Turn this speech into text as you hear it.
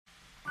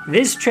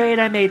This trade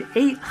I made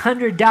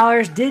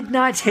 $800, did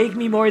not take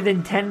me more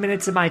than 10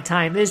 minutes of my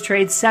time. This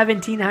trade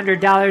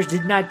 $1,700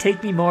 did not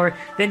take me more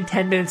than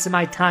 10 minutes of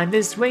my time.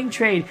 This swing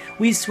trade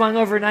we swung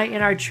overnight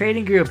in our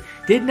trading group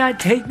did not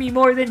take me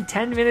more than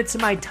 10 minutes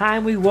of my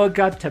time. We woke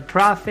up to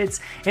profits,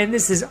 and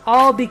this is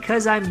all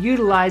because I'm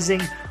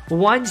utilizing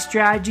one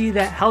strategy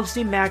that helps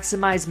me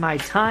maximize my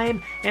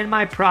time and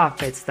my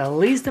profits. The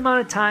least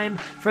amount of time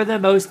for the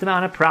most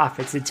amount of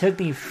profits. It took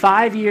me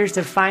 5 years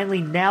to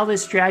finally nail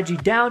this strategy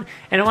down,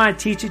 and I want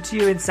to teach it to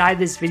you inside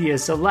this video.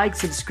 So like,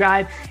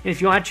 subscribe, and if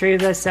you want to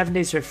trade with us 7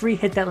 days for free,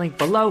 hit that link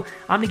below.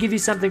 I'm going to give you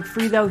something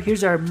free though.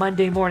 Here's our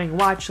Monday morning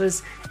watch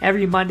list.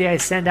 Every Monday I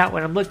send out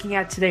what I'm looking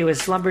at. Today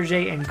was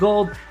Schlumberger and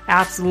gold,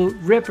 absolute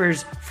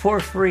rippers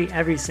for free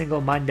every single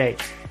Monday.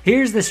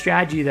 Here's the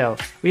strategy though.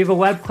 We have a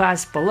web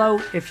class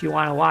below if you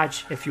want to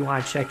watch, if you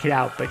want to check it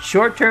out. But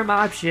short-term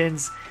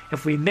options,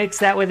 if we mix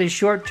that with a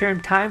short-term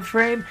time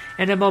frame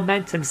and a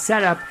momentum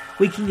setup,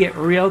 we can get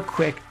real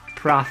quick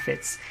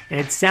profits. And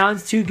it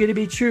sounds too good to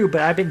be true,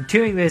 but I've been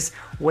doing this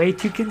way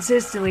too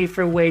consistently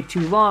for way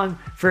too long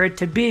for it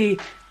to be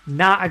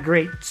not a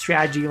great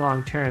strategy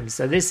long term.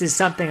 So this is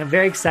something I'm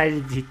very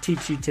excited to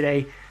teach you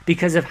today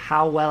because of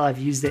how well I've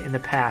used it in the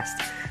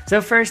past.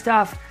 So first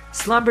off,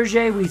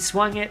 Schlumberger, we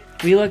swung it.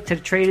 We looked to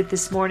trade it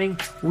this morning.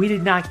 We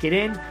did not get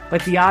in,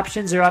 but the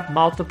options are up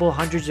multiple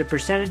hundreds of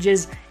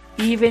percentages,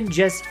 even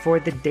just for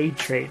the day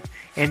trade.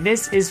 And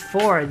this is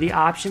for the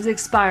options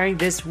expiring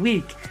this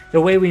week.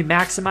 The way we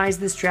maximize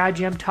the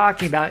strategy I'm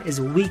talking about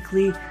is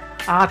weekly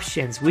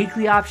options.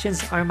 Weekly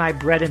options are my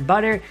bread and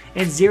butter,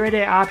 and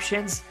 0-day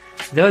options,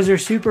 those are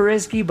super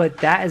risky, but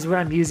that is what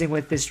I'm using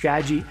with this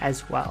strategy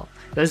as well.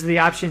 Those are the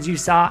options you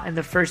saw in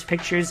the first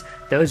pictures.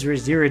 Those were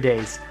 0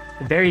 days.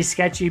 Very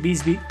sketchy.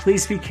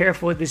 Please be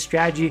careful with this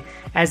strategy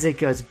as it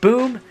goes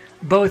boom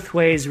both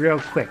ways real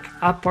quick,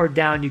 up or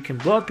down. You can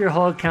blow up your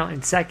whole account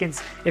in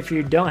seconds if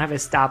you don't have a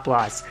stop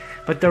loss.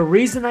 But the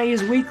reason I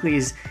use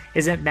weeklies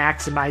is it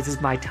maximizes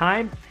my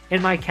time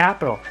and my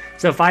capital.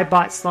 So if I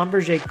bought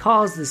Schlumberger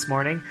calls this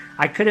morning,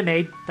 I could have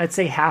made, let's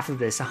say, half of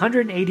this,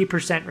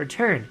 180%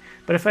 return.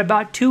 But if I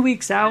bought 2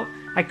 weeks out,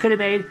 I could have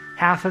made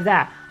half of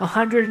that,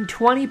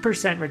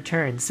 120%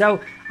 return. So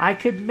I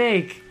could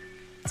make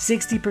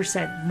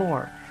 60%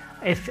 more.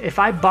 If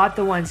I bought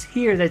the ones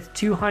here, that's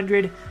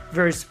 200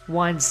 versus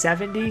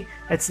 170,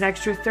 that's an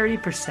extra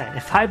 30%.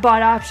 If I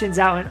bought options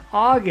out in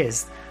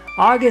August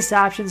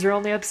options are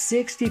only up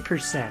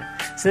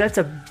 60%. So that's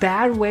a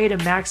bad way to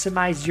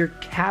maximize your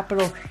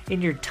capital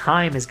in your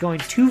time, is going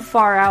too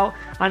far out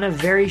on a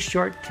very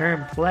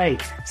short-term play.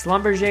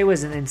 Schlumberger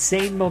was an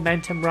insane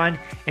momentum run,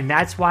 and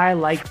that's why I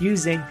like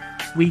using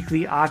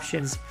weekly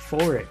options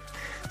for it.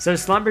 So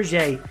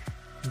Schlumberger,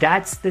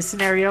 that's the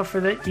scenario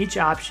for each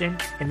option,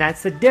 and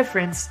that's the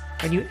difference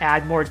when you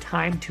add more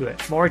time to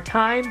it. More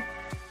time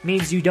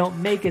means you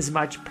don't make as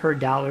much per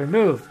dollar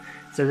move.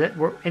 So that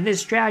we're in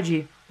this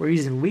strategy, we're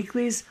using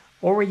weeklies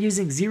or we're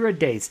using 0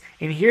 days.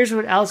 And here's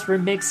what else we're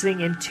mixing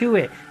into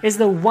it is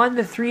the 1,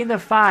 the 3, and the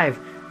 5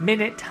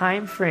 minute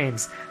time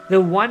frames.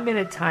 The 1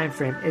 minute time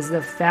frame is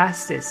the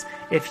fastest.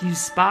 If you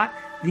spot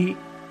the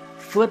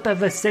flip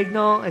of a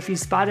signal, if you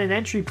spot an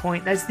entry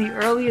point, that's the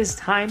earliest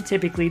time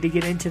typically to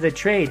get into the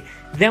trade.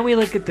 Then we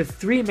look at the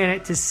 3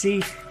 minute to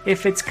see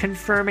if it's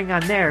confirming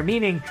on there,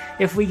 meaning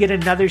if we get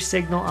another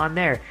signal on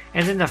there.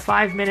 And then the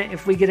 5 minute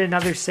if we get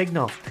another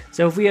signal.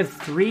 So if we have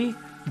 3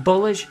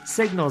 bullish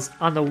signals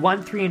on the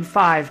 1, 3, and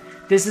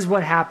 5, this is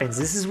what happens.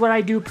 This is what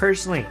I do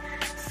personally.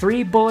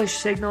 3 bullish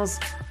signals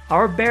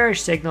or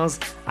bearish signals,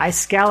 I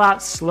scale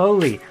out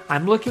slowly.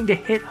 I'm looking to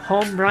hit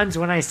home runs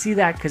when I see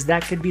that, because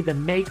that could be the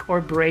make or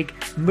break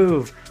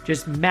move.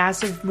 Just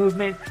massive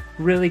movement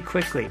really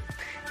quickly.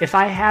 If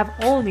I have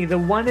only the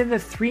 1 and the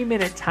 3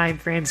 minute time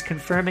frames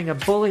confirming a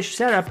bullish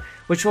setup,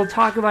 which we'll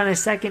talk about in a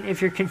second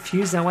if you're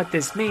confused on what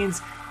this means,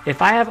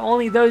 if I have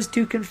only those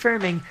two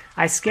confirming,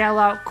 I scale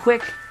out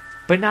quick,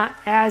 but not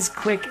as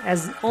quick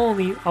as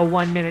only a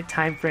 1 minute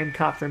time frame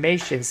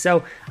confirmation.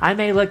 So I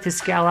may look to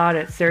scale out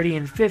at 30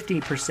 and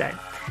 50%.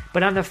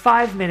 But on the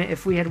 5 minute,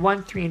 if we had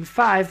 1, 3, and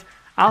 5,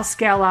 I'll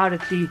scale out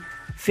at the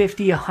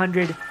 50,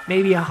 100,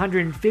 maybe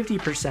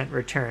 150%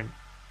 return.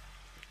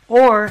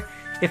 Or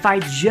if I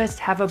just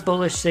have a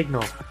bullish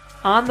signal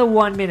on the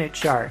 1 minute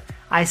chart,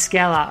 I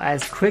scale out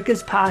as quick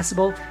as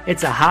possible.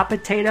 It's a hot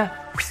potato.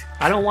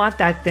 I don't want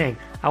that thing.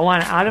 I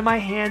want it out of my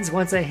hands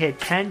once I hit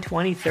 10,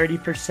 20,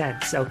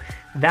 30%. So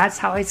that's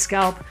how I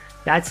scalp.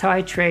 That's how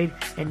I trade.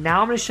 And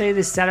now I'm going to show you the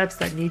setups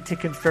that need to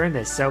confirm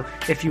this. So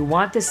if you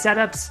want the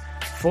setups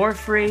for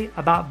free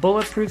about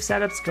bulletproof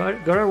setups, go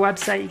to our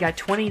website. You got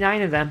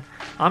 29 of them.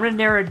 I'm going to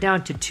narrow it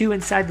down to 2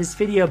 inside this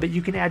video, but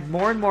you can add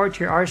more and more to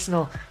your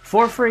arsenal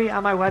for free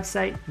on my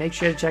website. Make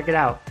sure to check it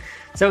out.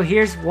 So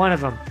here's one of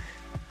them.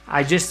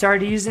 I just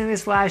started using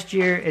this last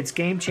year. It's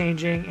game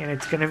changing, and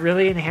it's going to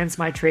really enhance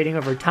my trading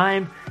over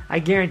time. I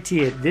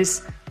guarantee it.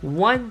 This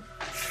one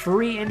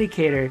free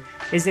indicator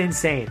is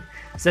insane.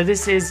 So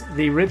this is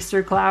the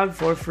Ripster Cloud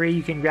for free.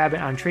 You can grab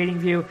it on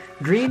TradingView.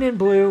 Green and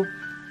blue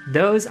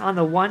those on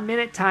the 1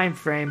 minute time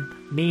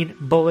frame mean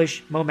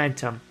bullish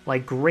momentum,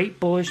 like great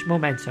bullish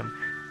momentum,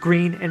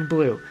 green and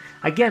blue.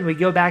 Again, we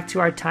go back to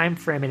our time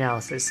frame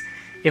analysis.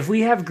 If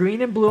we have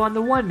green and blue on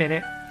the 1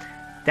 minute,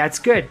 that's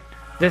good.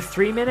 The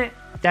 3 minute,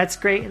 that's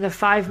great. And the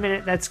 5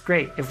 minute, that's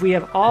great. If we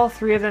have all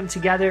three of them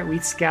together, we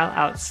scale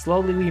out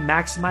slowly. We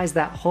maximize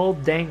that whole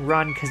dang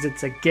run because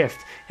it's a gift.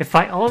 If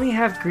I only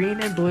have green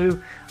and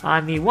blue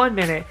on the 1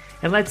 minute,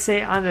 and let's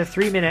say on the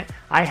 3 minute,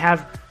 I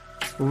have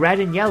red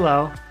and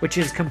yellow, which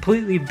is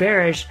completely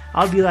bearish,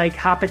 I'll be like,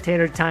 hot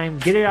potato time,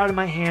 get it out of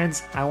my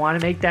hands. I want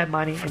to make that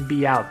money and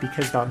be out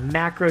because the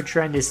macro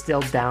trend is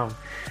still down.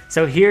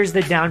 So here's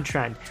the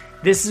downtrend.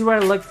 This is what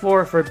I look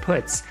for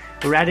puts,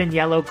 red and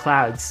yellow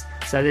clouds.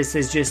 So this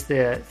is just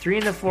the 3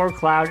 and the 4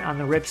 cloud on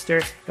the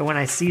Ripster. And when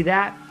I see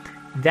that,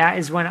 that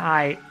is when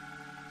I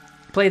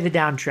play the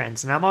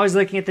downtrends. And I'm always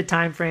looking at the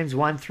time frames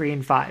 1, 3,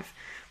 and 5.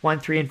 1,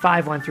 3, and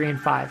 5, 1, 3, and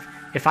 5.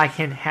 If I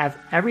can have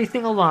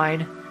everything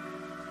align,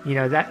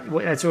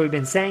 that's what we've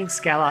been saying,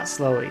 scale out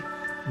slowly.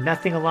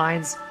 Nothing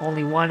aligns,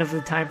 only one of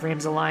the time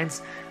frames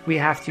aligns. We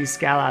have to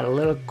scale out a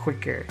little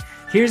quicker.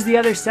 Here's the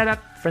other setup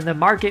from the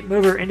market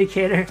mover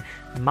indicator.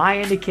 My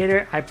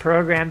indicator I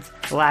programmed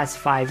the last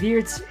 5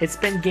 years. It's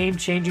been game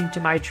changing to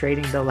my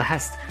trading the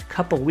last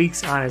couple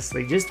weeks,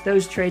 honestly. Just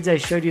those trades I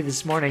showed you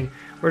this morning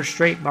were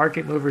straight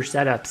market mover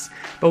setups.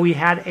 But we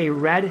had a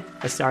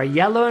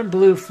yellow and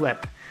blue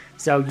flip.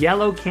 So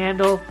yellow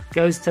candle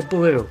goes to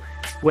blue.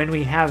 When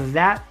we have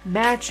that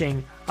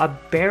matching a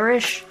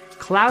bearish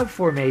cloud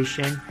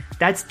formation,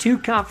 that's 2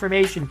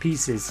 confirmation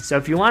pieces. So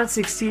if you want to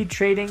succeed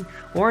trading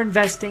or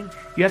investing,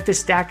 you have to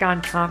stack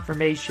on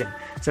confirmation.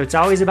 So it's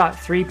always about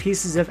 3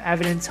 pieces of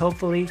evidence,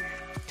 hopefully.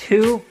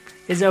 2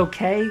 is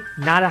okay,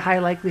 not a high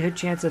likelihood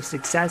chance of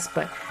success,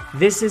 but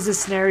this is a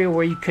scenario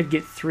where you could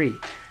get 3.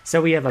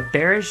 So we have a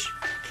bearish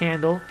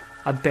candle,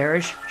 a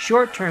bearish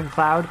short-term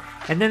cloud,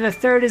 and then the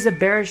third is a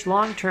bearish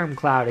long-term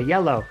cloud, a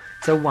yellow.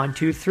 So 1,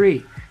 2,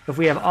 3. If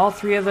we have all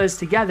 3 of those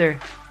together,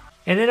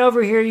 and then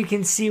over here you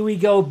can see we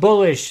go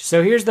bullish.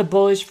 So here's the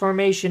bullish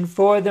formation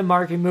for the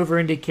market mover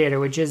indicator,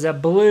 which is a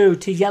blue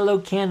to yellow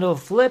candle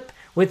flip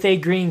with a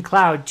green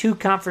cloud. 2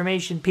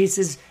 confirmation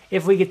pieces.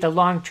 If we get the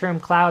long-term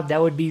cloud,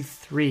 that would be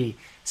 3.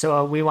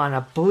 So we want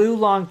a blue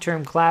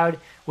long-term cloud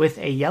with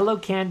a yellow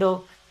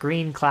candle,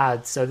 green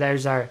cloud. So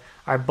there's our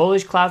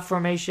bullish cloud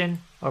formation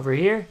over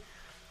here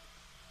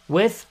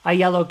with a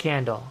yellow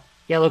candle.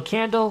 Yellow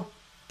candle,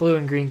 blue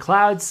and green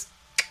clouds.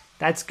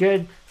 That's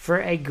good for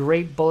a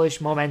great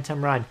bullish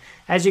momentum run.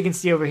 As you can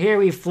see over here,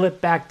 we flip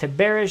back to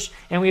bearish,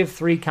 and we have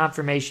 3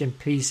 confirmation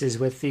pieces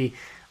with the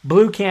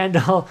blue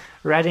candle,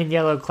 red and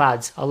yellow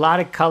clouds. A lot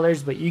of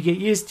colors, but you get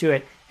used to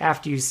it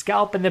after you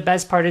scalp. And the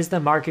best part is the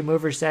market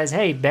mover says,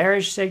 hey,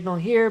 bearish signal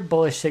here,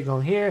 bullish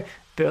signal here,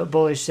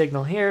 bullish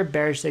signal here,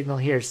 bearish signal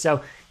here.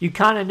 So you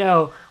kind of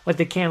know what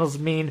the candles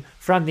mean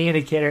from the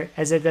indicator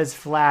as it does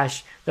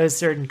flash those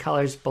certain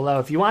colors below.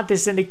 If you want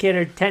this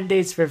indicator 10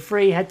 days for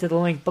free, head to the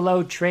link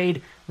below,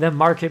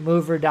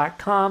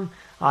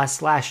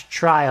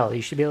 tradethemarketmover.com/trial.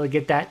 You should be able to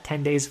get that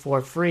 10 days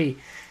for free.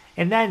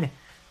 And then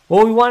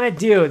what we want to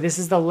do, this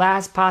is the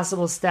last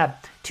possible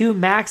step, to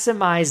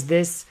maximize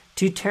this,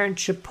 to turn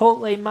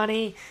Chipotle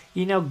money,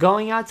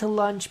 going out to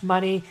lunch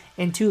money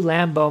into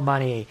Lambo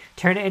money,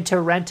 turn it into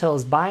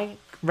rentals, buying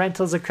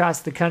rentals across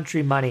the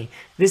country money.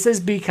 This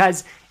is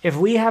because if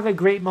we have a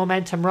great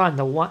momentum run,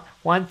 the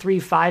 1, 3,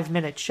 5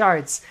 minute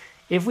charts,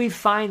 if we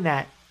find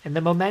that and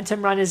the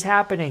momentum run is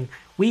happening,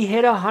 we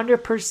hit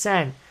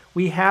 100%,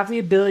 we have the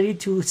ability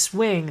to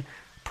swing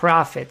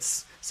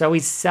profits. So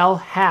we sell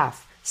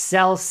half,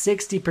 sell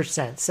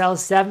 60%, sell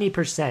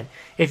 70%.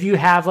 If you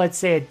have, let's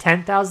say, a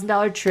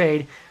 $10,000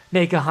 trade,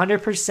 make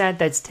 100%,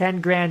 that's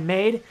 10 grand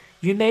made,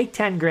 you make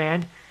 10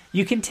 grand,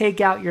 you can take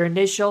out your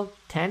initial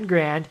 10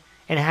 grand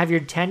and have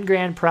your 10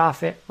 grand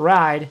profit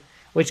ride,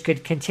 which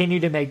could continue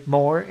to make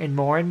more and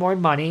more and more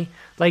money.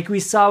 Like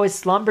we saw with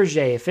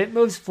Schlumberger, if it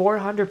moves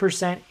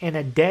 400% in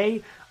a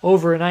day,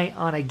 overnight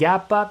on a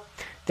gap up,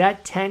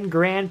 that 10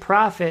 grand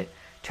profit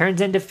turns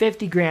into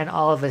 50 grand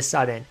all of a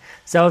sudden.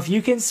 So if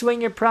you can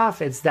swing your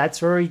profits, that's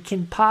where you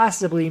can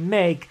possibly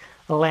make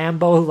a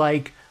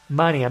Lambo-like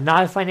money. I'm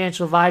not a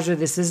financial advisor.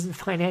 This isn't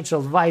financial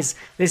advice.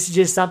 This is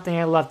just something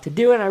I love to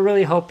do, and I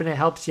really hope it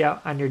helps you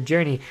out on your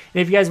journey.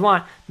 And if you guys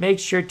want, make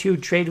sure to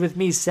trade with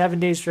me 7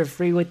 days for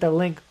free with the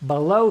link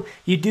below.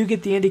 You do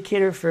get the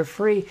indicator for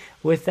free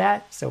with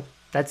that, so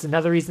that's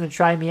another reason to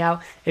try me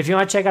out. If you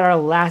want to check out our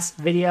last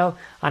video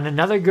on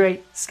another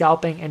great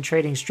scalping and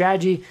trading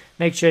strategy,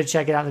 make sure to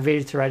check it out in the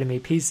video to the right of me.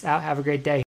 Peace out. Have a great day.